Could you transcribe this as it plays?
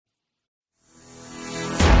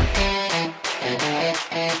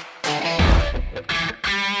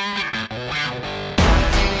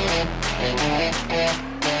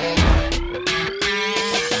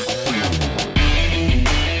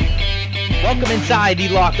Welcome inside the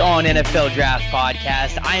Locked On NFL Draft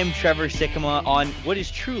Podcast. I am Trevor Sikkema on what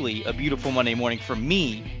is truly a beautiful Monday morning for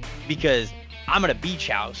me because I'm at a beach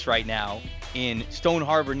house right now in Stone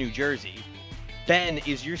Harbor, New Jersey. Ben,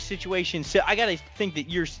 is your situation? I gotta think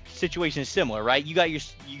that your situation is similar, right? You got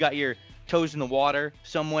your toes in the water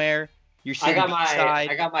somewhere. You're sitting beachside.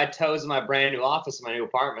 I got my toes in my brand new office in my new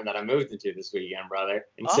apartment that I moved into this weekend, brother.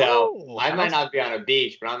 And Oh, I might not be on a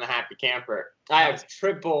beach, but I'm a happy camper. I have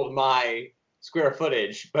tripled my square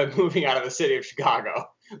footage by moving out of the city of Chicago,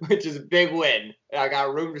 which is a big win. I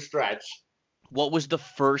got room to stretch. What was the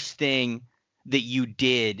first thing that you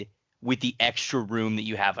did with the extra room that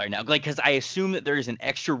you have right now? Like, because I assume that there is an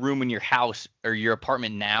extra room in your house or your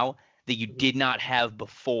apartment now that you did not have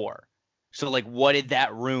before. So, like, what did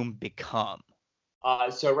that room become?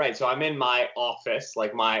 So I'm in my office,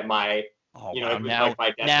 like my Oh, you know, wow. like Now,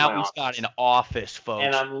 my desk now in my he's office. got an office, folks.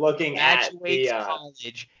 And I'm looking at Graduates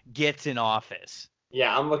college, gets an office.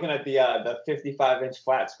 Yeah, I'm looking at the 55-inch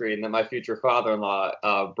flat screen that my future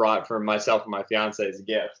father-in-law brought for myself and my fiance as a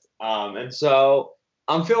gift. And so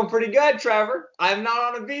I'm feeling pretty good, Trevor. I'm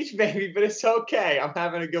not on a beach, baby, but it's okay. I'm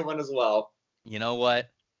having a good one as well. You know what?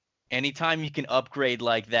 Anytime you can upgrade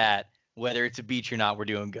like that, whether it's a beach or not, we're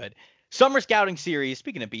doing good. Summer Scouting Series,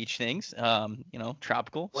 speaking of beach things,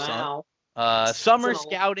 tropical. Wow. Summer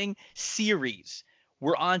Scouting Series.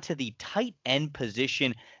 We're on to the tight end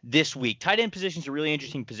position this week. Tight end position is a really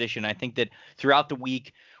interesting position. I think that throughout the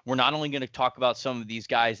week, we're not only going to talk about some of these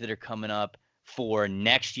guys that are coming up for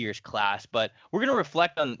next year's class, but we're going to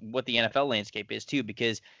reflect on what the NFL landscape is too,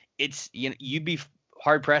 because you'd be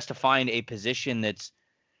hard pressed to find a position that's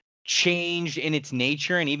changed in its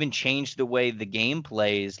nature and even changed the way the game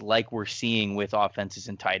plays like we're seeing with offenses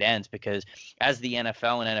and tight ends, because as the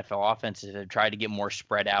NFL and NFL offenses have tried to get more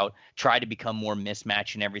spread out, try to become more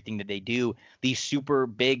mismatched in everything that they do, these super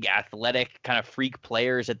big athletic kind of freak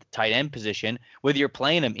players at the tight end position, whether you're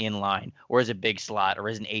playing them in line or as a big slot or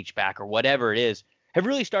as an H-back or whatever it is, have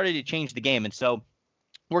really started to change the game. And so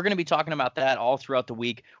we're going to be talking about that all throughout the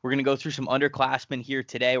week. We're going to go through some underclassmen here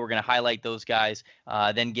today. We're going to highlight those guys,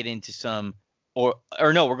 then get into some we're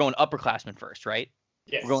going upperclassmen first, right?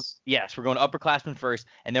 Yes. We're going upperclassmen first,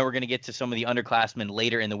 and then we're going to get to some of the underclassmen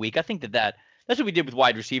later in the week. I think that's what we did with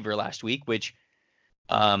wide receiver last week, which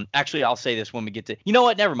actually I'll say this when we get to – you know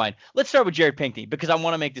what? Never mind. Let's start with Jared Pinkney because I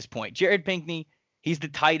want to make this point. Jared Pinkney, he's the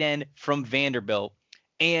tight end from Vanderbilt,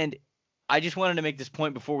 and I just wanted to make this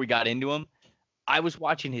point before we got into him. I was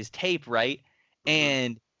watching his tape, right?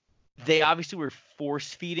 And they obviously were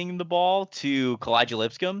force-feeding the ball to Kalijah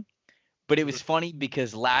Lipscomb. But it was funny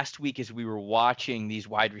because last week as we were watching these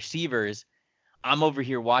wide receivers, I'm over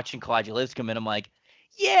here watching Kalijah Lipscomb, and I'm like,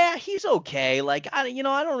 yeah, he's okay. Like, I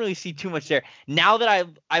don't really see too much there. Now that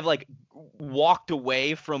I've like walked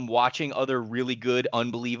away from watching other really good,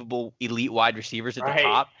 unbelievable, elite wide receivers at the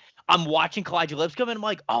top, I'm watching Kalijah Lipscomb, and I'm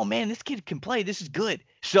like, oh, man, this kid can play. This is good.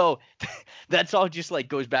 So that's all just like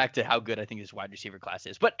goes back to how good I think this wide receiver class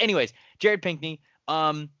is. But anyways, Jared Pinkney,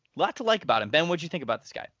 lot to like about him. Ben, what'd you think about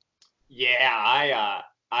this guy? Yeah,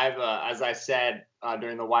 I've as I said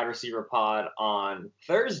during the wide receiver pod on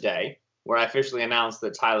Thursday, where I officially announced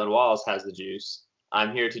that Tylan Wallace has the juice,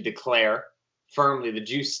 I'm here to declare firmly the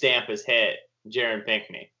juice stamp has hit Jared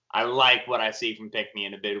Pinkney. I like what I see from Pinkney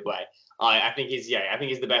in a big way. I think he's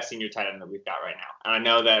the best senior tight end that we've got right now. And I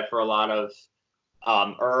know that for a lot of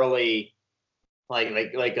early like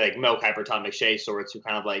Mel Kiper, Tom McShay sorts who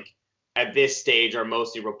kind of like at this stage are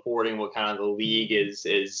mostly reporting what kind of the league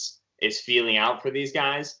is feeling out for these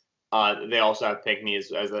guys. They also have Pinkney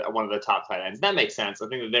as one of the top tight ends. That makes sense. I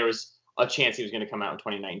think that there was a chance he was going to come out in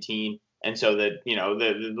 2019. And so that,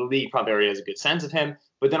 the league probably already has a good sense of him.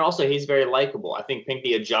 But then also he's very likable. I think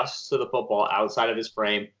Pinkney adjusts to the football outside of his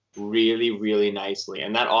frame really, really nicely.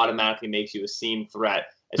 And that automatically makes you a seam threat,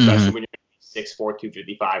 especially when you're 6'4",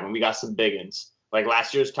 255. And we got some big ones. Like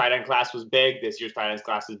last year's tight end class was big. This year's tight end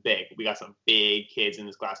class is big. We got some big kids in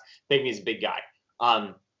this class. Pinkney's a big guy.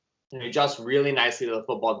 He adjusts really nicely to the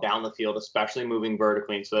football down the field, especially moving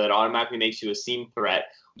vertically. So that automatically makes you a seam threat.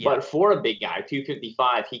 Yeah. But for a big guy,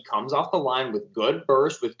 255, he comes off the line with good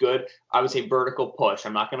burst, with good, I would say, vertical push.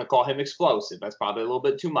 I'm not going to call him explosive. That's probably a little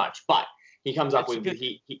bit too much. But he comes up with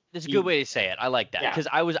That's a good way to say it. I like that because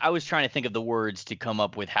I was trying to think of the words to come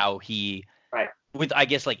up with how he with I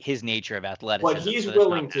guess like his nature of athleticism. What he's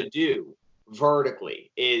willing to do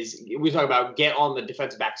vertically is we talk about get on the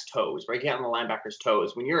defensive back's toes, right? Get on the linebacker's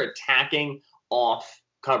toes. When you're attacking off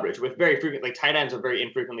coverage with very frequent, like tight ends are very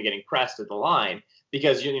infrequently getting pressed at the line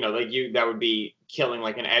because that would be killing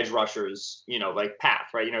like an edge rusher's, like path,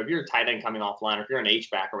 right? If you're a tight end coming off line, or if you're an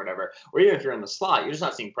H-back or whatever, or even if you're in the slot, you're just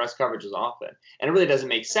not seeing press coverage as often. And it really doesn't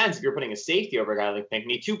make sense if you're putting a safety over a guy like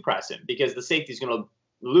Pinckney to press him, because the safety's going to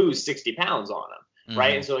lose 60 pounds on him.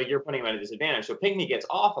 Right. And so like you're putting him at a disadvantage. So Pinckney gets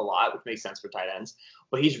off a lot, which makes sense for tight ends,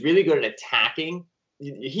 but he's really good at attacking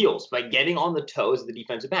heels by getting on the toes of the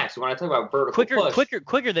defensive back. So when I talk about vertical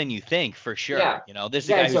quicker than you think, for sure. Yeah. This is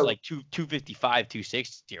a guy who's like 255,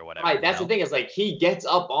 260 or whatever. Right. That's the thing, is like he gets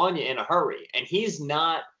up on you in a hurry, and he's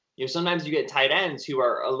not. Sometimes you get tight ends who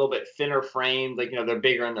are a little bit thinner framed, like they're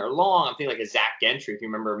bigger and they're long. I'm thinking like a Zach Gentry, if you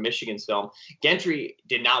remember Michigan's film. Gentry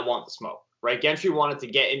did not want the smoke. Right, Gentry wanted to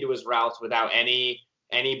get into his routes without any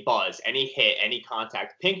buzz, any hit, any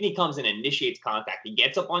contact. Pinckney comes and initiates contact. He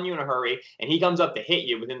gets up on you in a hurry, and he comes up to hit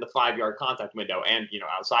you within the 5-yard contact window and,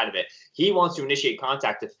 outside of it. He wants to initiate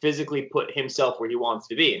contact to physically put himself where he wants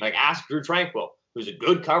to be. And like ask Drew Tranquill, who's a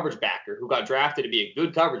good coverage backer, who got drafted to be a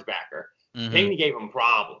good coverage backer. Mm-hmm. Pinckney gave him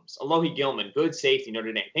problems. Alohi Gilman, good safety,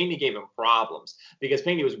 Notre Dame. Pinckney gave him problems because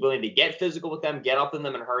Pinckney was willing to get physical with them, get up in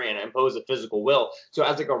them in a hurry, and impose a physical will. So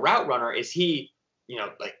as like a route runner, is he,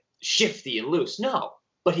 like shifty and loose? No.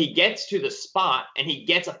 But he gets to the spot and he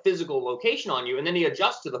gets a physical location on you, and then he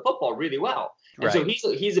adjusts to the football really well. And so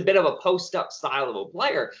he's a bit of a post-up style of a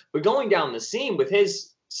player. But going down the seam with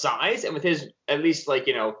his size and with his at least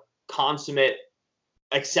consummate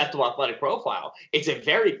acceptable athletic profile, it's a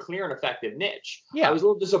very clear and effective niche. Yeah. I was a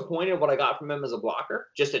little disappointed what I got from him as a blocker,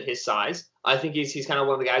 just at his size. I think he's kind of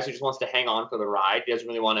one of the guys who just wants to hang on for the ride. He doesn't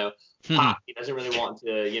really want to pop. He doesn't really want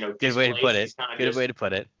to, Good way to put it. Good way to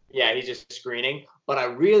put it. Yeah, he's just screening. But I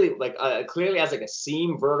really clearly has like a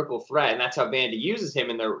seam vertical threat, and that's how Vandy uses him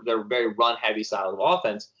in their very run heavy style of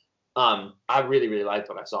offense. I really, really liked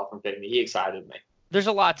what I saw from Pinckney. He excited me. There's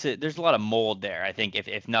a lot of mold there. I think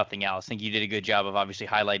if nothing else, I think you did a good job of obviously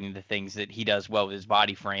highlighting the things that he does well with his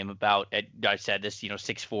body frame. I said this,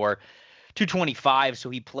 6'4", 225. So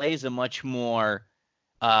he plays a much more,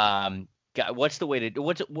 what's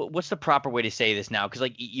the proper way to say this now? Because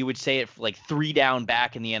like you would say it for like 3 down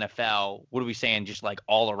back in the NFL. What are we saying? Just like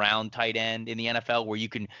all around tight end in the NFL, where you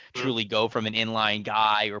can truly go from an inline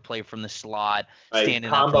guy or play from the slot, standing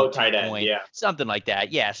combo tight end, something like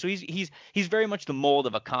that. Yeah. So he's very much the mold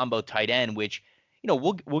of a combo tight end, which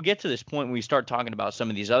we'll get to this point when we start talking about some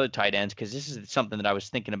of these other tight ends, because this is something that I was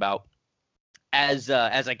thinking about as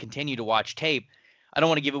I continue to watch tape. I don't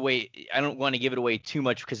want to give it away too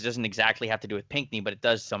much, because it doesn't exactly have to do with Pinckney, but it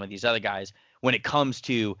does some of these other guys when it comes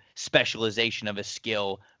to specialization of a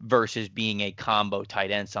skill versus being a combo tight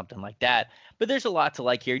end, something like that. But there's a lot to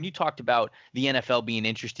like here. And you talked about the NFL being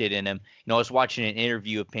interested in him. I was watching an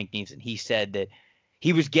interview of Pinckney's, and he said that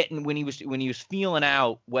he was getting, when he was feeling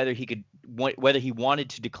out whether he wanted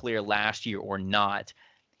to declare last year or not,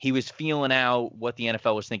 he was feeling out what the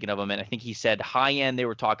NFL was thinking of him. And I think he said high end, they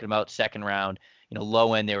were talking about second round.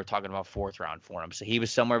 Low end, they were talking about 4th round for him. So he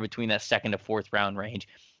was somewhere between that 2nd to 4th round range,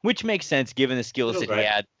 which makes sense given the skills that he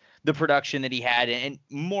had, the production that he had. And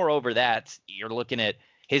moreover, that you're looking at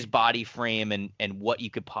his body frame and what you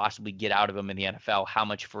could possibly get out of him in the NFL, how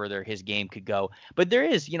much further his game could go. But there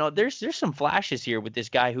is, there's some flashes here with this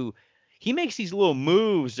guy who he makes these little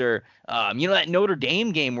moves, or, that Notre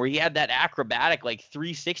Dame game where he had that acrobatic, like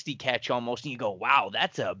 360 catch almost. And you go, wow,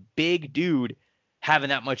 that's a big dude having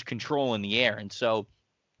that much control in the air. And so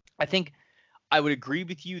I think I would agree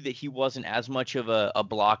with you that he wasn't as much of a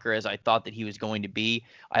blocker as I thought that he was going to be.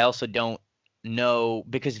 I also don't know,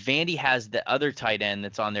 because Vandy has the other tight end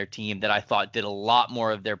that's on their team that I thought did a lot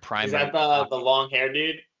more of their primary. Is that the long hair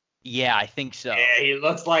dude? Yeah, I think so. Yeah, he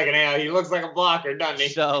looks like a blocker, doesn't he?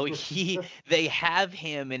 So they have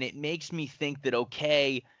him, and it makes me think that,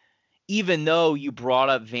 okay, even though you brought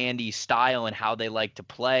up Vandy's style and how they like to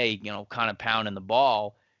play, kind of pounding the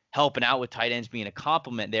ball, helping out with tight ends being a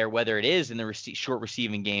compliment there, whether it is in the short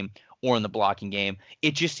receiving game or in the blocking game,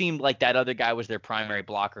 it just seemed like that other guy was their primary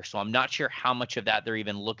blocker. So I'm not sure how much of that they're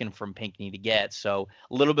even looking from Pinckney to get. So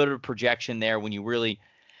a little bit of projection there when you really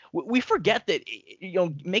 – we forget that,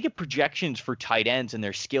 making projections for tight ends and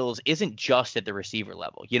their skills isn't just at the receiver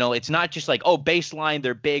level. It's not just like, oh, baseline,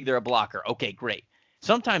 they're big, they're a blocker. Okay, great.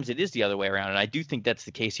 Sometimes it is the other way around, and I do think that's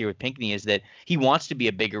the case here with Pinckney, is that he wants to be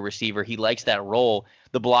a bigger receiver. He likes that role.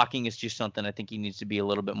 The blocking is just something I think he needs to be a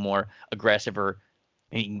little bit more aggressive or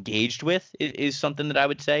engaged with, is something that I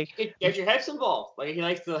would say. Get your hips involved. Like he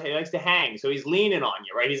likes to hang, so he's leaning on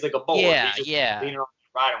you, right? He's like a bowler. Yeah, he's yeah. Leaning on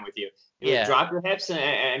you, riding with you. Drop your hips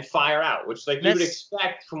and fire out, which you would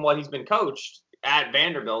expect from what he's been coached at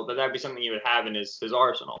Vanderbilt, that'd be something he would have in his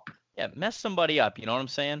arsenal. Yeah, mess somebody up. You know what I'm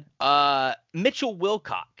saying? Mitchell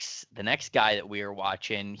Wilcox, the next guy that we are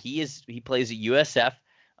watching, he plays at USF.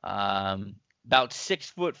 About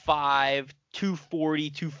 6'5", 240,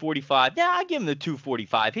 245. Yeah, I give him the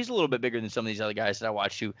 245. He's a little bit bigger than some of these other guys that I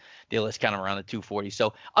watched who they list kind of around the 240.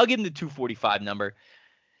 So I'll give him the 245 number.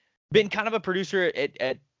 Been kind of a producer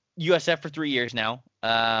at USF for 3 years now.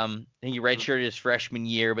 I think he redshirted his freshman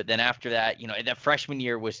year, but then after that, that freshman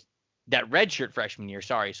year was that redshirt freshman year.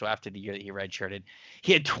 Sorry. So after the year that he redshirted,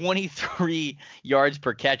 he had 23 yards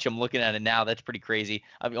per catch. I'm looking at it now. That's pretty crazy.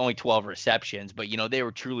 I mean, only 12 receptions, but they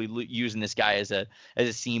were truly using this guy as a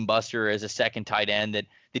seam buster, as a second tight end that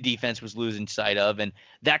the defense was losing sight of, and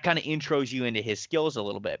that kind of intros you into his skills a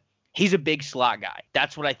little bit. He's a big slot guy.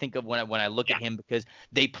 That's what I think of when I look at him, because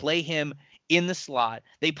they play him in the slot.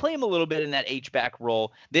 They play him a little bit in that H-back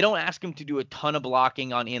role. They don't ask him to do a ton of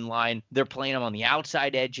blocking on inline. They're playing him on the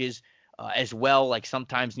outside edges as well, like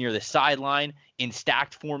sometimes near the sideline in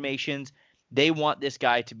stacked formations. They want this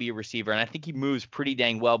guy to be a receiver, and I think he moves pretty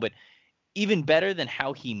dang well, but even better than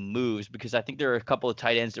how he moves, because I think there are a couple of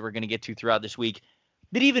tight ends that we're going to get to throughout this week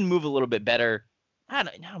that even move a little bit better.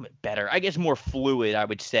 Not a bit better. I guess more fluid, I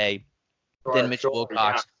would say, than Mitchell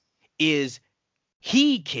Wilcox is.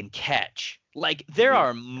 He can catch. Like, there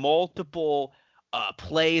are multiple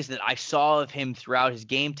plays that I saw of him throughout his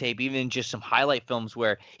game tape, even in just some highlight films,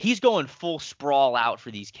 where he's going full sprawl out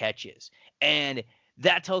for these catches. And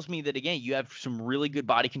that tells me that, again, you have some really good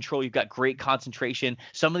body control. You've got great concentration.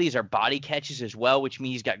 Some of these are body catches as well, which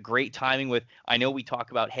means he's got great timing with, I know we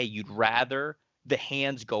talk about, hey, you'd rather the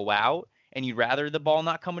hands go out and you'd rather the ball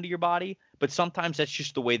not come into your body, but sometimes that's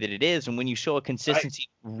just the way that it is. And when you show a consistency,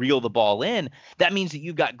 reel the ball in, that means that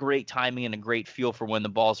you've got great timing and a great feel for when the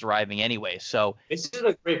ball's arriving anyway. So this is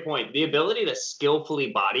a great point. The ability to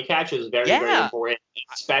skillfully body catch is very, very important,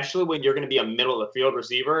 especially when you're going to be a middle of the field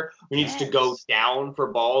receiver who needs to go down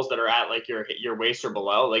for balls that are at like your waist or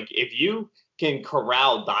below. Like, if you can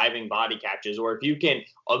corral diving body catches, or if you can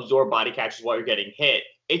absorb body catches while you're getting hit,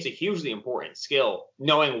 it's a hugely important skill,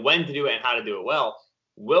 knowing when to do it and how to do it well.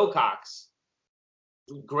 Wilcox,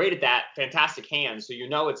 great at that, fantastic hands.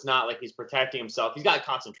 So it's not like he's protecting himself. He's got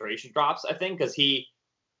concentration drops, I think, because he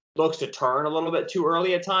looks to turn a little bit too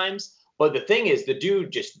early at times. But the thing is, the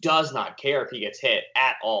dude just does not care if he gets hit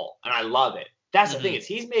at all. And I love it. That's the thing, is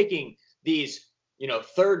he's making these,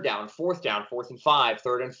 third down, fourth and 5,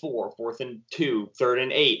 3rd and 4, 4th and 2, 3rd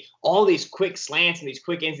and 8, all these quick slants and these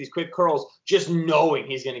quick ins, these quick curls, just knowing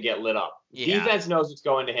he's going to get lit up. Yeah. Defense knows what's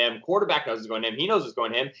going to him. Quarterback knows what's going to him. He knows what's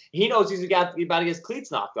going to him. He knows he's about to get his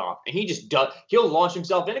cleats knocked off. And he just does. He'll launch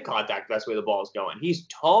himself into contact the best way the ball is going. He's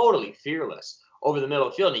totally fearless over the middle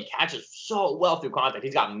of the field, and he catches so well through contact.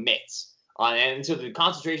 He's got mitts. And so the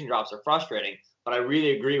concentration drops are frustrating. But I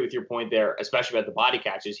really agree with your point there, especially about the body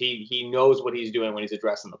catches. He knows what he's doing when he's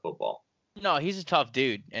addressing the football. No, he's a tough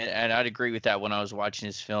dude, and I'd agree with that when I was watching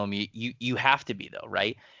his film. You have to be, though,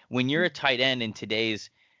 right? When you're a tight end in today's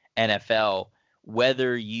NFL,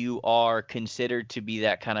 whether you are considered to be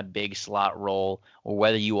that kind of big slot role or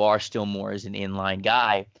whether you are still more as an inline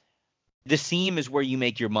guy, the seam is where you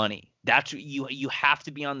make your money. That's you have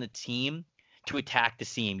to be on the team to attack the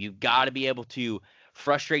seam. You've got to be able to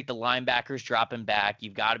frustrate the linebackers dropping back.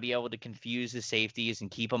 You've got to be able to confuse the safeties and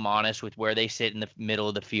keep them honest with where they sit in the middle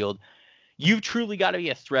of the field. You've truly got to be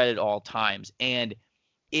a threat at all times. And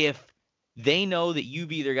if they know that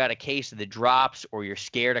you've either got a case of the drops, or you're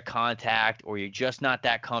scared of contact, or you're just not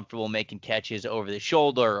that comfortable making catches over the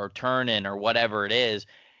shoulder or turning or whatever it is,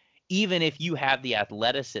 even if you have the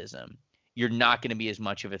athleticism, you're not going to be as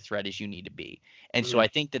much of a threat as you need to be. And so I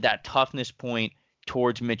think that toughness point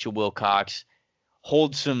towards Mitchell Wilcox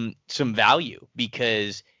holds some value,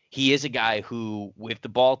 because he is a guy who, if the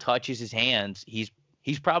ball touches his hands, he's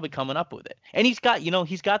probably coming up with it. And he's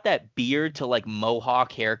got that beard to like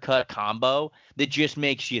mohawk haircut combo that just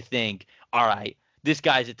makes you think, all right, this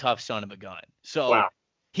guy's a tough son of a gun. So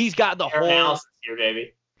he's got the whole analysis here,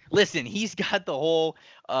 baby. Listen, he's got the whole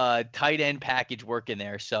tight end package working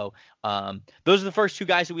there. So those are the first two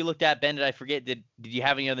guys that we looked at. Ben, did I forget? Did you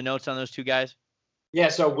have any other notes on those two guys? Yeah,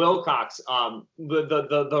 so Wilcox,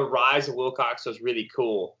 the rise of Wilcox was really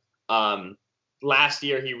cool. Last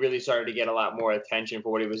year, he really started to get a lot more attention for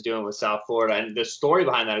what he was doing with South Florida. And the story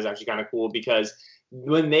behind that is actually kind of cool, because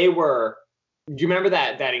when they were – do you remember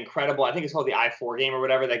that incredible – I think it's called the I-4 game or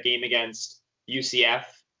whatever, that game against UCF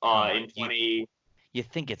in 20 – You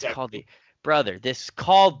think it's called the – brother, this is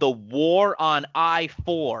called the War on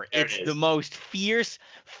I-4. It's the most fierce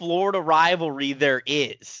Florida rivalry there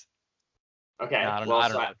is. Okay. I don't know.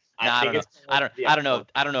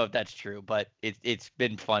 I don't know if that's true, but it's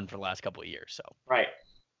been fun for the last couple of years. So right.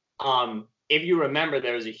 If you remember,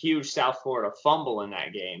 there was a huge South Florida fumble in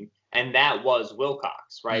that game, and that was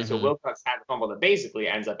Wilcox, right? So Wilcox had the fumble that basically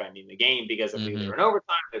ends up ending the game because of either an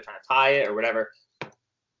overtime, they're trying to tie it or whatever.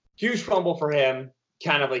 Huge fumble for him.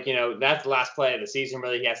 Kind of like, that's the last play of the season,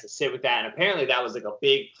 really. He has to sit with that. And apparently that was like a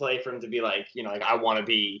big play for him to be like, like,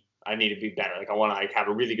 I need to be better. Like, I want to like have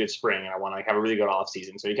a really good spring, and I want to like have a really good off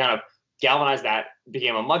season. So he kind of galvanized that,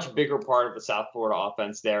 became a much bigger part of the South Florida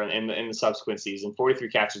offense there in the subsequent season. 43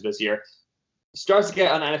 catches this year. Starts to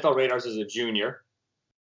get on NFL radars as a junior.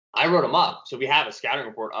 I wrote him up. So we have a scouting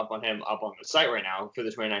report up on him up on the site right now for the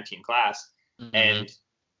 2019 class. And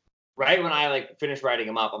right when I like finished writing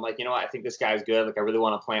him up, I'm like, you know what? I think this guy's good. Like, I really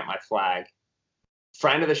want to plant my flag.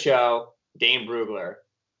 Friend of the show, Dane Brugler,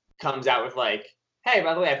 comes out with like, hey,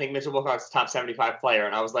 by the way, I think Mitchell Wilcox is top 75 player.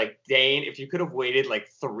 And I was like, Dane, if you could have waited like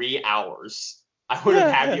 3 hours, I would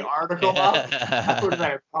have had the article up. I would have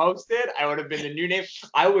had it posted. I would have been the new name.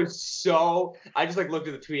 I just like looked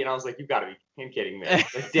at the tweet and I was like, you've got to be kidding me.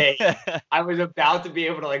 Like, Dane, I was about to be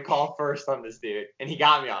able to like call first on this dude. And he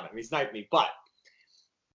got me on him. He sniped me. But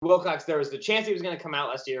Wilcox, there was the chance he was going to come out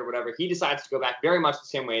last year or whatever. He decides to go back very much the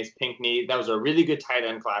same way as Pinckney. That was a really good tight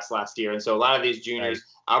end class last year. And so a lot of these juniors,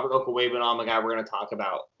 Albert Okawebanam, a guy we're going to talk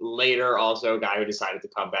about later, also a guy who decided to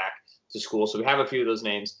come back to school. So we have a few of those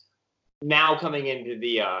names. Now coming into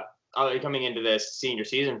this senior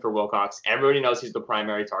season for Wilcox, everybody knows he's the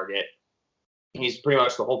primary target. He's pretty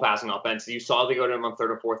much the whole passing offense. You saw they go to him on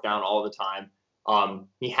 3rd or 4th down all the time.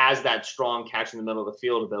 He has that strong catch in the middle of the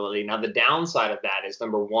field ability. Now, the downside of that is,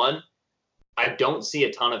 number one, I don't see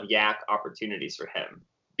a ton of yak opportunities for him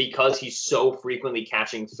because he's so frequently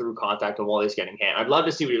catching through contact and while he's getting hit. I'd love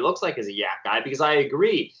to see what he looks like as a yak guy because I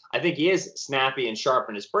agree. I think he is snappy and sharp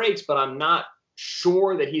in his breaks, but I'm not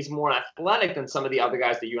sure that he's more athletic than some of the other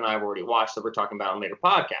guys that you and I have already watched that we're talking about in later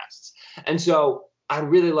podcasts. And so I'd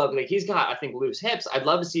really love, like, he's got, I think, loose hips. I'd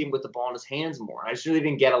love to see him with the ball in his hands more. I just really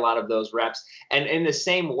didn't get a lot of those reps. And in the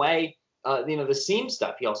same way, the seam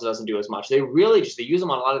stuff, he also doesn't do as much. They use him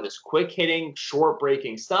on a lot of this quick hitting, short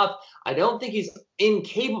breaking stuff. I don't think he's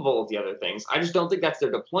incapable of the other things. I just don't think that's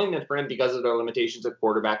their deployment for him because of their limitations at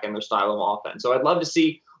quarterback and their style of offense. So I'd love to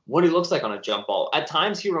see what he looks like on a jump ball. At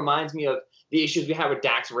times, he reminds me of the issues we had with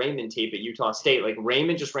Dax Raymond tape at Utah State. Like,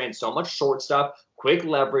 Raymond just ran so much short stuff, quick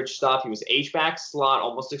leverage stuff. He was H-back slot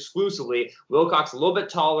almost exclusively. Wilcox a little bit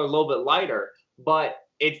taller, a little bit lighter, but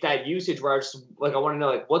it's that usage where I want to know,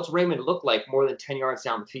 like, what's Raymond look like more than 10 yards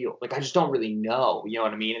down the field? Like, I just don't really know, you know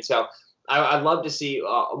what I mean? And so I'd love to see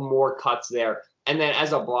more cuts there. And then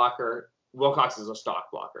as a blocker, Wilcox is a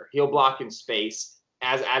stock blocker. He'll block in space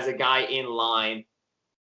as a guy in line.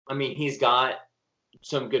 I mean, he's got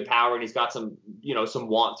some good power and he's got some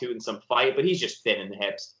want to and some fight, but he's just thin in the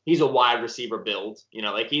hips. He's a wide receiver build,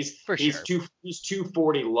 like he's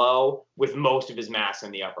 240 low with most of his mass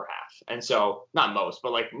in the upper half. And so not most,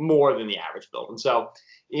 but like more than the average build. And so,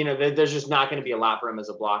 there's just not going to be a lot for him as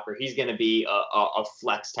a blocker. He's going to be a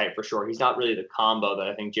flex type for sure. He's not really the combo that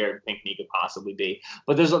I think Jared Pinckney could possibly be,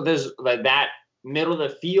 but there's that middle of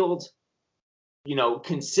the field,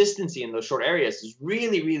 consistency in those short areas is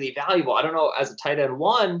really, really valuable. I don't know, as a tight end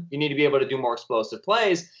one, you need to be able to do more explosive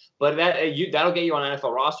plays, but that'll get you on an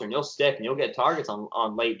NFL roster and you'll stick and you'll get targets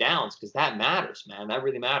on late downs because that matters, man. That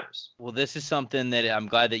really matters. Well, this is something that I'm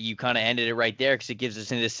glad that you kind of ended it right there because it gives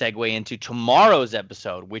us into segue into tomorrow's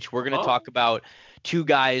episode, which we're going to talk about two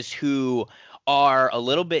guys who are a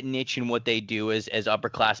little bit niche in what they do as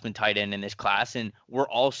upperclassmen tight end in this class. And we're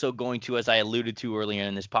also going to, as I alluded to earlier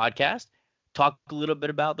in this podcast, talk a little bit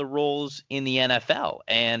about the roles in the NFL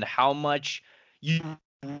and how much you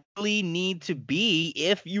really need to be,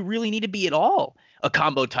 if you really need to be at all, a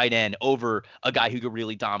combo tight end over a guy who could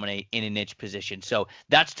really dominate in a niche position. So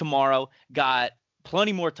that's tomorrow. Got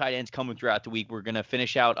plenty more tight ends coming throughout the week. We're going to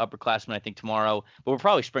finish out upperclassmen, I think, tomorrow, but we'll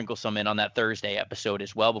probably sprinkle some in on that Thursday episode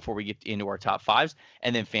as well before we get into our top fives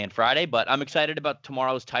and then Fan Friday. But I'm excited about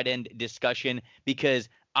tomorrow's tight end discussion because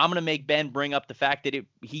I'm going to make Ben bring up the fact that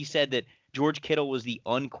he said that George Kittle was the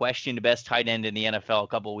unquestioned best tight end in the NFL a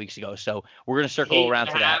couple of weeks ago. So we're going to circle around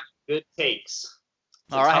to that. Good takes.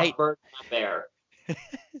 All right. There.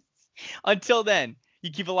 Until then,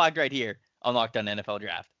 you keep it locked right here on Locked On NFL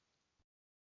Draft.